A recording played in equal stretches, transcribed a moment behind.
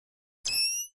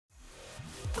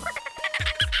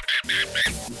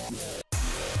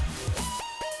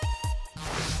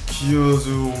기어즈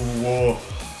워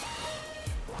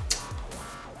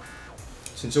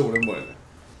진짜 오랜만이네.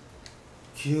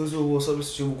 기어즈 워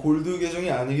서비스 지금 골드 계정이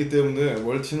아니기 때문에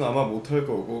멀티는 아마 못할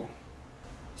거고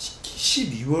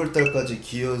 12월달까지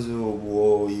기어즈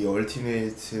워 이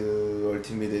얼티메이트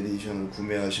에디션을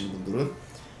구매하신 분들은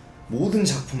모든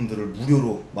작품들을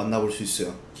무료로 만나볼 수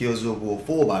있어요. 기어즈 워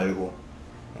 4 말고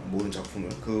모든 작품을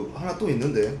그 하나 또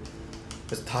있는데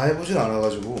그래서 다 해보진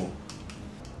않아가지고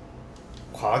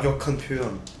과격한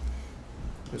표현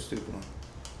할 수도 있구나.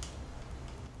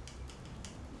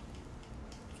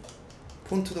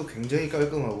 폰트도 굉장히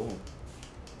깔끔하고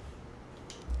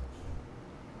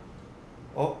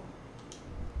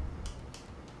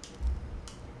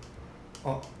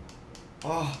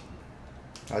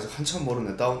아직 한참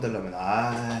멀었네 다운되려면.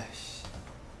 아이씨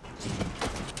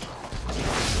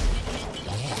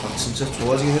진짜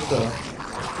좋아지긴 했다.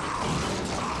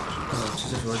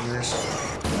 진짜 좋아지긴 했어.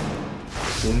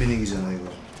 논미닉이잖아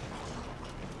이거.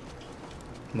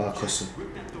 마커스.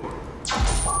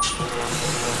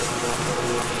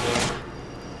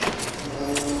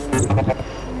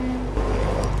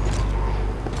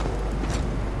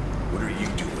 What are you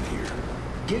doing here?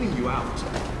 Getting you out.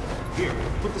 Here,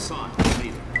 put this on.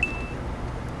 Need it.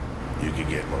 You could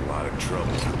get in a lot of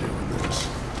trouble for doing this.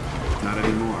 Not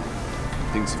anymore.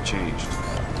 Things have changed.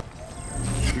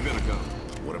 We better go.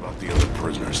 What about the other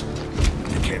prisoners?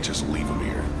 You can't just leave them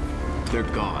here. They're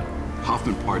gone.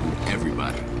 Hoffman pardoned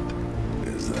everybody.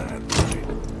 Is that right?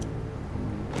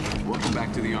 Welcome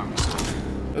back to the army,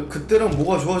 sir. 그때랑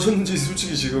뭐가 좋아졌는지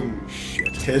솔직히 지금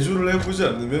대조를 해보지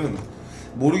않으면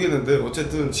모르겠는데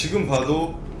어쨌든 지금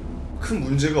봐도 큰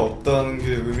문제가 없다는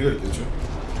게 의미가 있겠죠.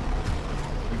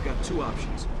 We've got two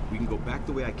options. We can go back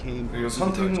the way I came. 이거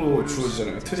선택으로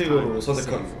주어지잖아요. 트리거로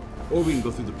선택하는 거. Or we can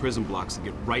go through the prison blocks and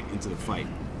get right into the fight.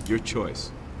 Your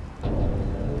choice.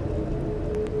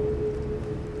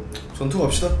 전투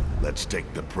갑시다. Let's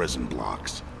take the prison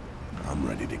blocks. I'm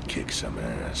ready to kick some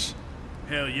ass.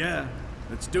 Hell yeah.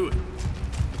 Let's do it.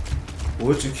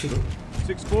 뭐였지 키가?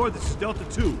 6-4, this is Delta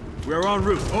 2. We're en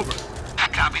route. Over.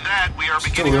 Copy that. We are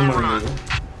진짜 beginning our 오랜만이네 run.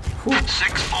 이거.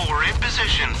 6-4 in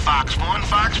position. Fox 1,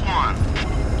 Fox 1.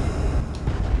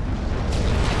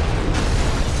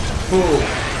 후.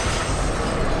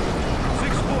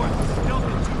 6-4, this is Delta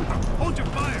 2. Hold your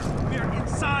fire. We are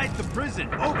inside the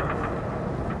prison. Over.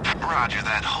 Roger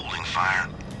that. Holding fire.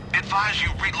 Advise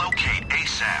you relocate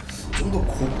ASAP. 좀 더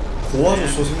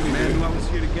고와졌어 Man, 생긴 who I 게. was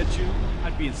here to get you,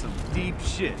 I'd be in some deep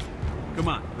shit. Come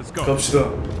on, let's go.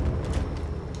 갑시다.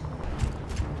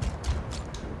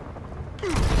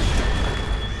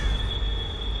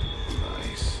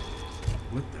 Nice.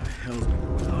 What the hell's been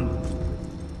going on?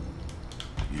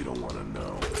 You don't want to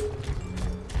know.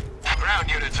 Ground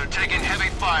units are taking heavy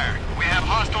fire. We have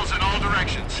hostiles in all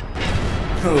directions.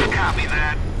 Copy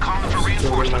that. Calling for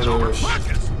reinforcements. Over.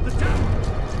 Marcus, the tower.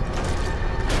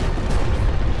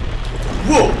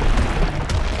 우와!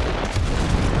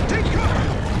 Take cover.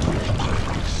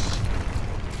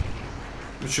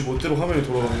 지 멋대로 화면이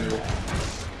돌아가네 이거.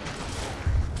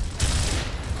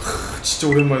 진짜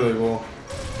오랜만이다 이거.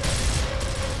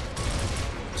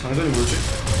 장전이 뭐였지?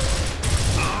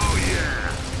 Oh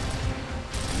yeah.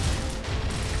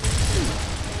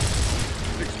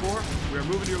 6-4, we are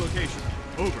moving to your location.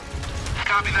 Over.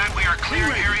 Copy that. We are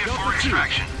clearing area for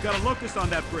extraction. Got a locust on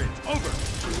that bridge. Over.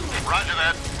 Roger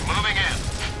that. Moving in.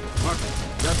 Marcus,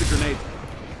 grab the grenade.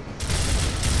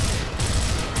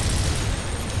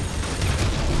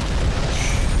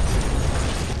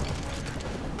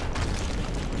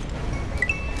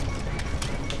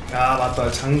 아 맞다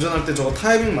장전할 때 저거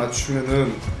타이밍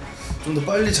맞추면은 좀 더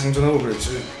빨리 장전하고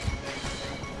그랬지.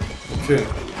 오케이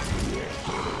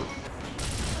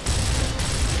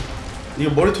이거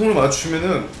머리통을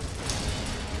맞추면은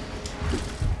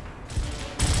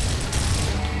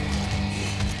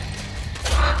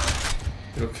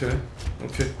이렇게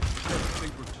오케이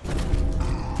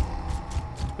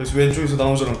여기서 왼쪽에서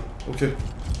나오잖아. 오케이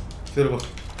기다려봐.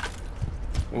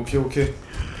 오케이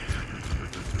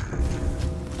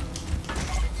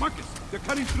Marcus, they're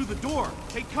cutting through the door.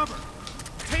 Take cover.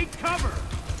 Take cover.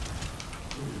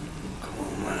 Come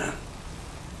on, man.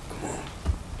 Come on.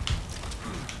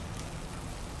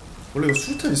 원래 이거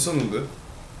수류탄 있었는데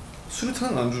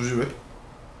수류탄은 안 주지 왜?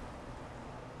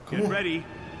 Get ready.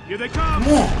 Here they come.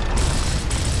 Come on.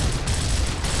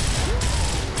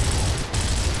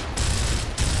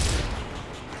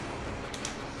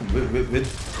 왜?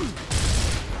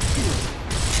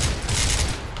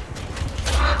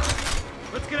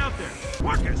 Let's get out there.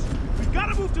 Marcus, we've got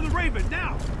to move to the Raven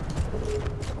now.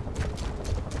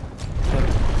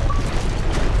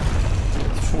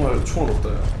 총알 없다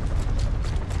야.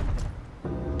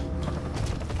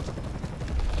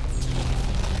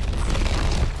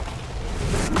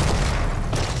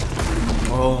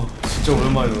 진짜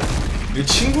오랜만이다. 이게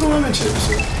친구랑 하면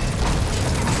재밌어요.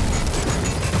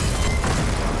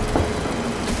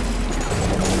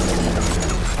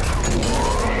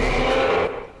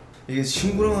 이게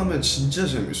친구랑 하면 진짜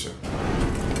재밌어요.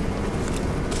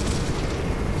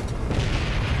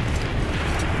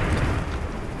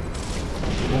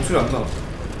 목소리 안 나.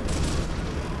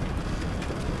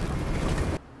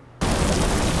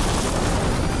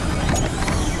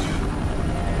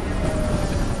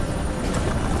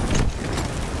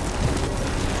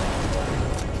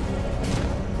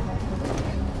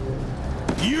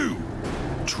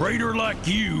 Traitor like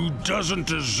you doesn't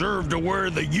deserve to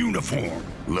wear the uniform.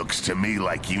 Looks to me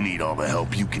like you need all the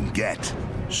help you can get.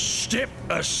 Step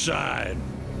aside.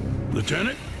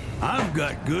 Lieutenant, I've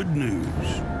got good news.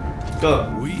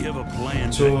 그러니까 We have a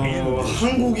plan 저 to end this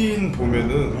한국인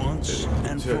보면은 once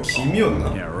and 제가 for 김이었나?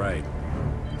 all. Yeah, right.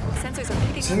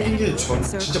 생긴 게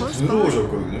진짜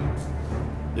부드러워졌거든요.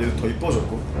 얘도 더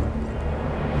이뻐졌고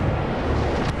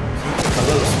생긴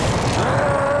달라졌어.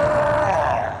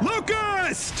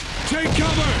 Locust! Take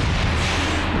cover!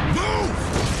 Move!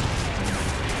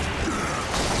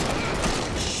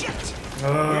 Shit! We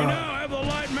now have the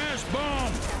light mass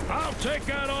bomb. I'll take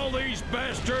out all these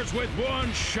bastards with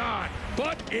one shot.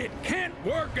 But it can't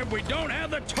work if we don't have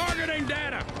the targeting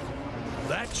data.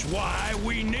 That's why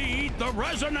we need the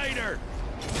resonator.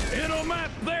 It'll map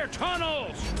their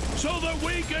tunnels so that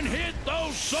we can hit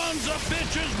those sons of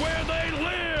bitches where they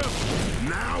live.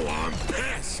 Now I'm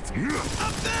pissed!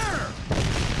 Up there!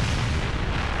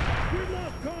 We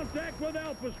lost contact with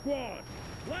Alpha Squad.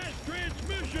 Last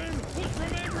transmission was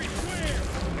from every square.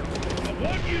 I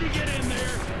want you to get in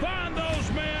there, find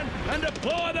those men, and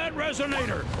deploy that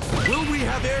resonator. Will we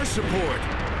have air support?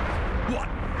 What?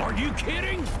 Are you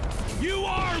kidding? You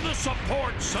are the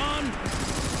support, son.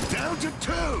 Down to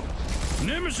 2!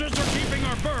 Nemesis are keeping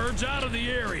our birds out of the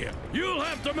area. You'll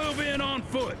have to move in on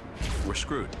foot. We're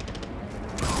screwed.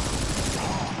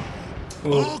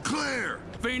 All clear!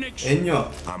 Phoenix.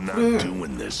 앤냐 I'm not 그래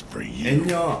doing this for you.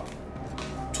 앤냐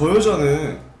저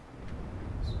여자는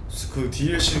그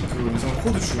DLC 그 이상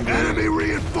코드 준 게 Enemy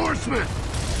reinforcement!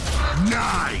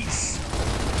 Nice!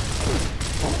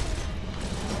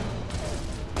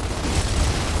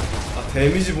 아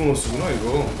데미지 보너스구나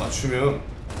이거 맞추면.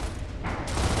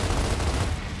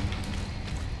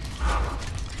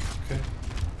 오케이.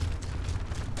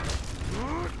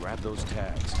 Grab those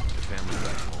tags. The family's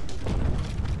back home.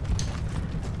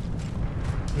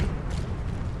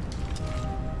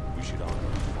 We should honor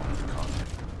our father's content.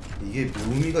 이게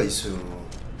묘미가 있어요.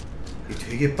 이게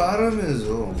되게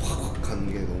빠르면서 확확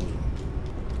가는 게 너무 좋아.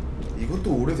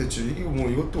 이것도 오래됐지. 이게 뭐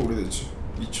이것도 오래됐지.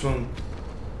 2000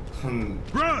 한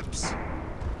Grubs!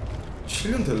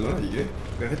 7년 됐나 이게?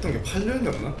 내가 했던 게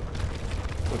 8년이었나?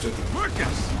 어쨌든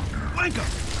Marcus! Flank him!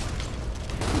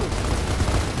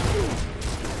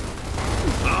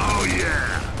 Oh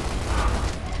yeah!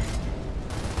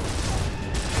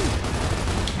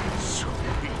 Sweet!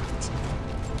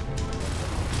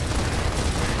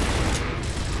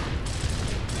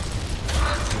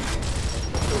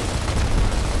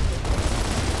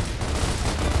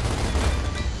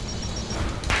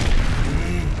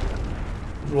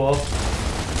 좋아.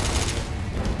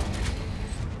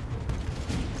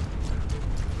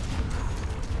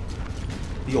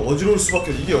 이게 어지러울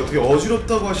수밖에. 이게 어떻게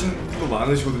어지럽다고 하시는 분도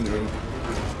많으시거든요.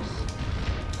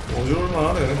 어지러울만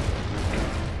하네.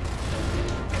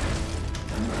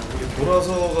 이게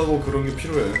돌아서 가고 그런 게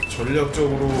필요해.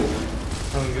 전략적으로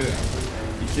하는 게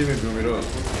이 게임의 묘미라.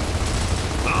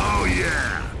 Oh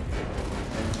yeah!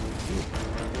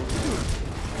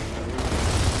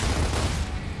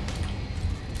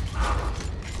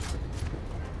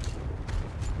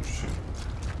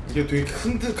 이게 되게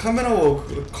큰데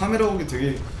카메라웍이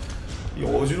되게 이게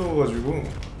어지러워가지고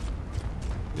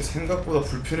이게 생각보다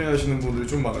불편해하시는 분들이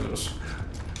좀 많아졌어.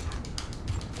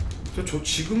 저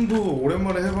지금도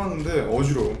오랜만에 해봤는데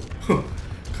어지러워.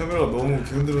 카메라가 너무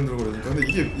흔들흔들거리니까.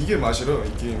 근데 이게 맛이라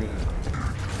이 게임이.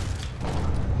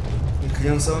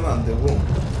 그냥 싸우면 안 되고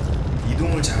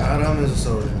이동을 잘하면서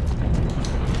싸워야 돼.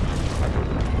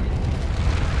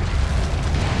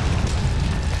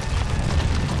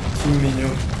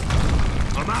 김민영.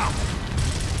 I'm out!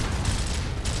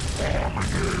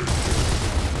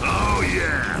 Oh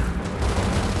yeah!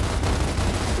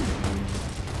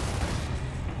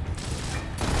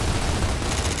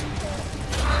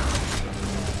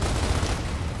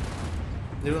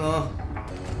 일어나.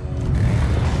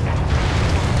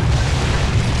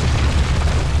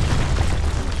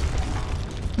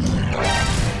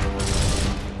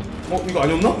 이거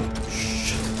아니었나?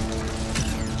 쉣.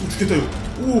 죽겠다 이거.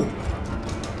 오!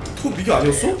 톱 이게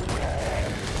아니었어?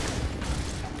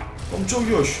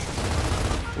 깜짝이야. 씨.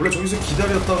 원래 저기서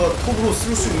기다렸다가 톱으로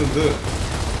쓸 수 있는데.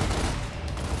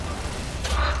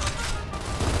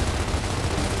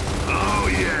 Oh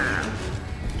yeah.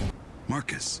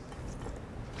 Marcus.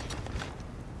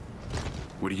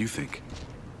 What do you think?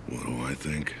 What do I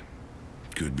think?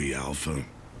 Could be Alpha,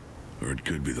 or it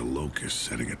could be the Locust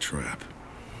setting a trap.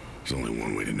 There's only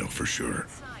one way to know for sure.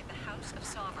 Inside the House of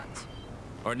Sovereigns.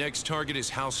 Our next target is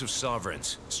House of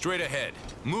Sovereigns. Straight ahead.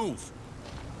 Move!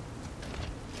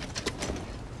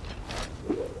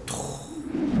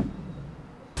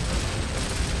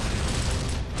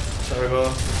 잘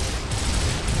가.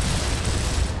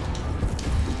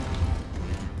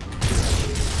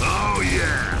 Oh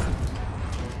yeah.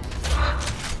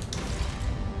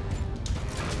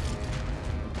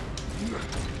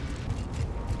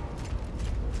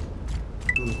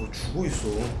 너 이거 죽어 있어.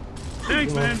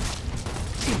 Thanks, man.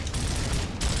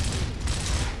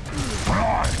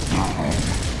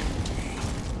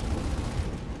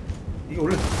 이게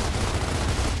원래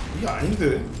이게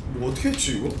아닌데 이거 어떻게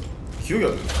했지 이거? 기억이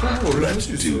안 나. 톱으로 원래 할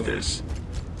수 Do 있어. this.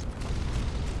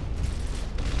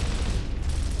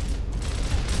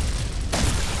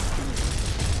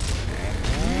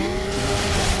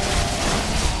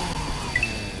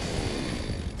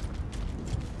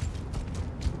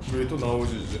 왜 또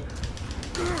나오지 이제?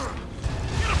 Get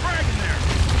a frag in there.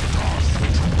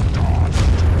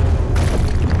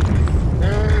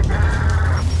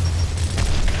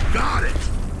 Got it.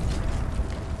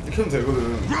 이렇게 하면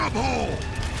되거든. Grub hole.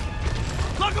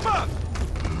 Lock him up.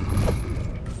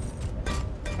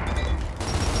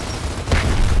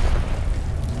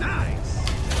 Nice.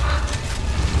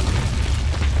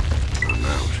 I'm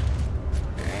out.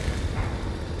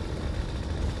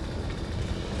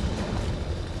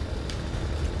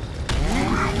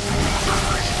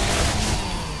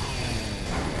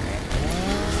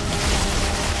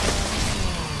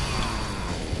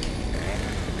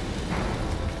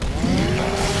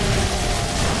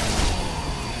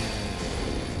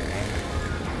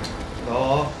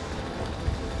 나와.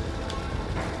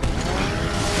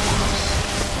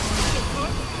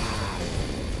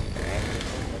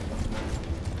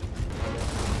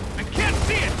 I can't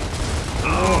see it.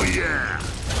 Oh yeah.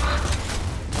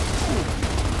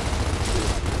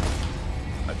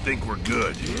 I think we're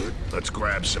good. Let's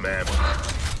grab some ammo.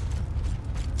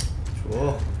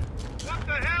 좋아. What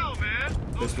the hell, man?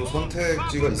 그래서 또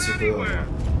선택지가 있을 거예요.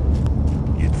 아마.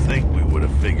 You'd think we would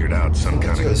have figured out some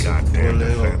kind of goddamn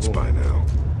defense by now.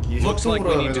 이 Looks like we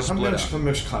협동으로 need 하면 to 한 split 명씩 한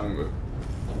명씩 가는 거야.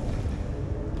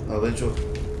 아 왼쪽.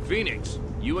 Phoenix,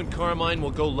 you and Carmine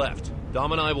will go left.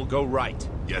 Dom and I will go right.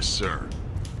 Yes, sir.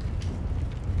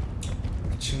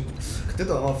 친구.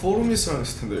 그때도 아마 포르미스랑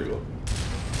했을 텐데 이거.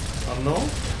 안 나와?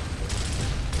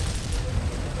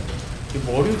 이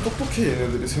머리 똑똑해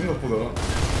얘네들이 생각보다.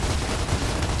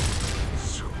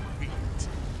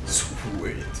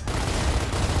 Sweet.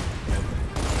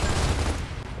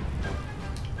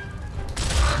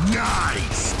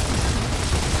 Nice.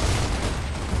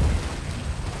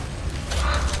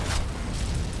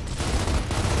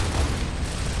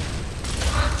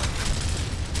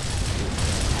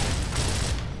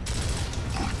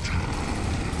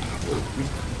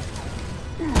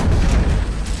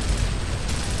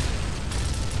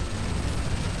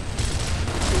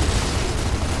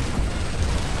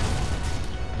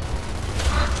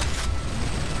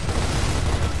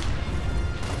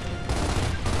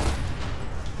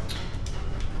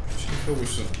 하고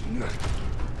있어.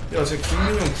 야, 쟤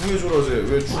김민영 구해줘라. 쟤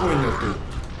왜 죽어있냐 또.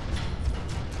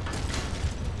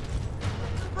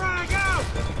 Frag out.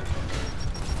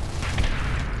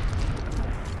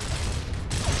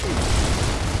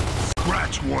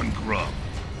 Scratch one grub.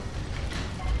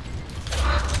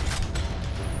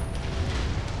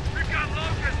 We've got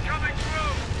locusts coming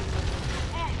through.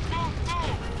 Move, move,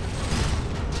 move.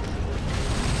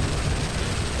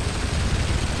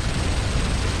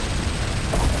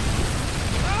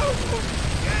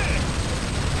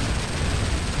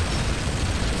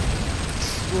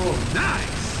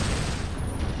 Nice.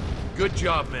 Good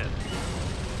job, men.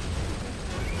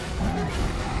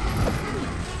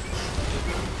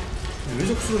 왜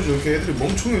적수로 이렇게 애들이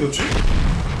멍청해졌지? 야,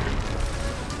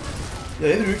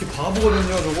 애들 왜 이렇게 바보가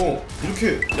됐냐 저거.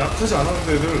 이렇게 약하지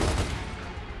않았는데 애들.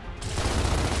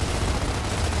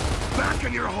 Back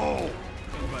in your hole.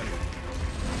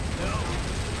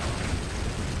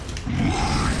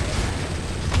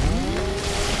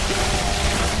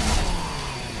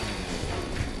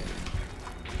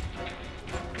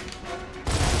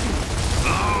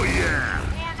 Oh yeah.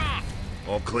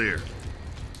 All clear.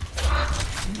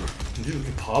 이제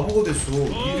이렇게 바보가 됐어.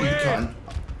 일이 이렇게 안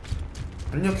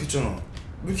약했잖아.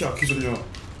 왜 이렇게 약해졌냐?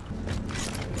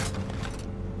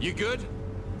 You good?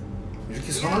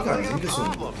 이렇게 상하게 안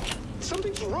생겼어.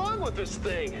 Something's wrong with this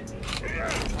thing.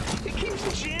 It keeps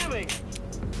jamming.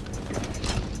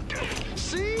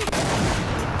 See?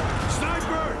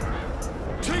 Sniper!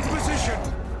 Take position!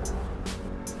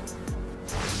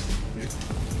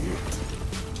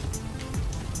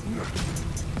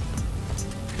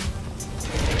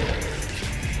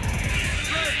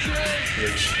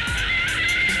 그렇지.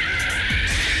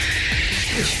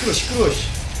 시끄러.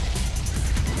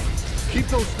 Keep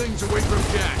those things away from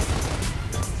Jack.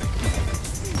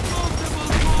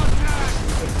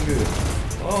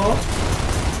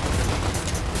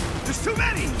 There's too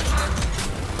many!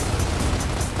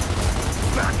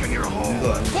 Back in your hole!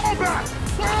 Fall back!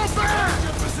 Fall back!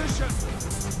 Your position!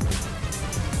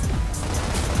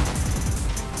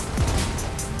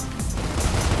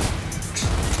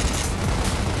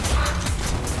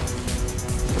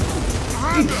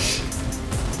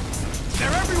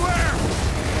 They're everywhere!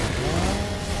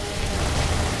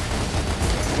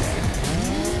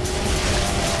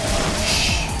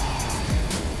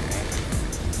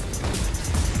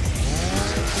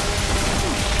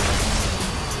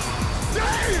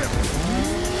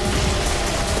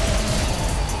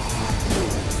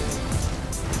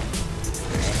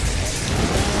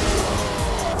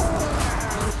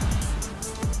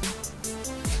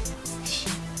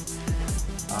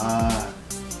 아,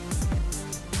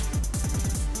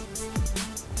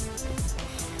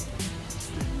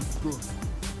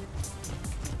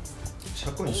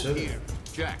 샷건 있어야 돼. Here,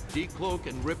 Jack, decloak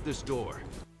and rip this door.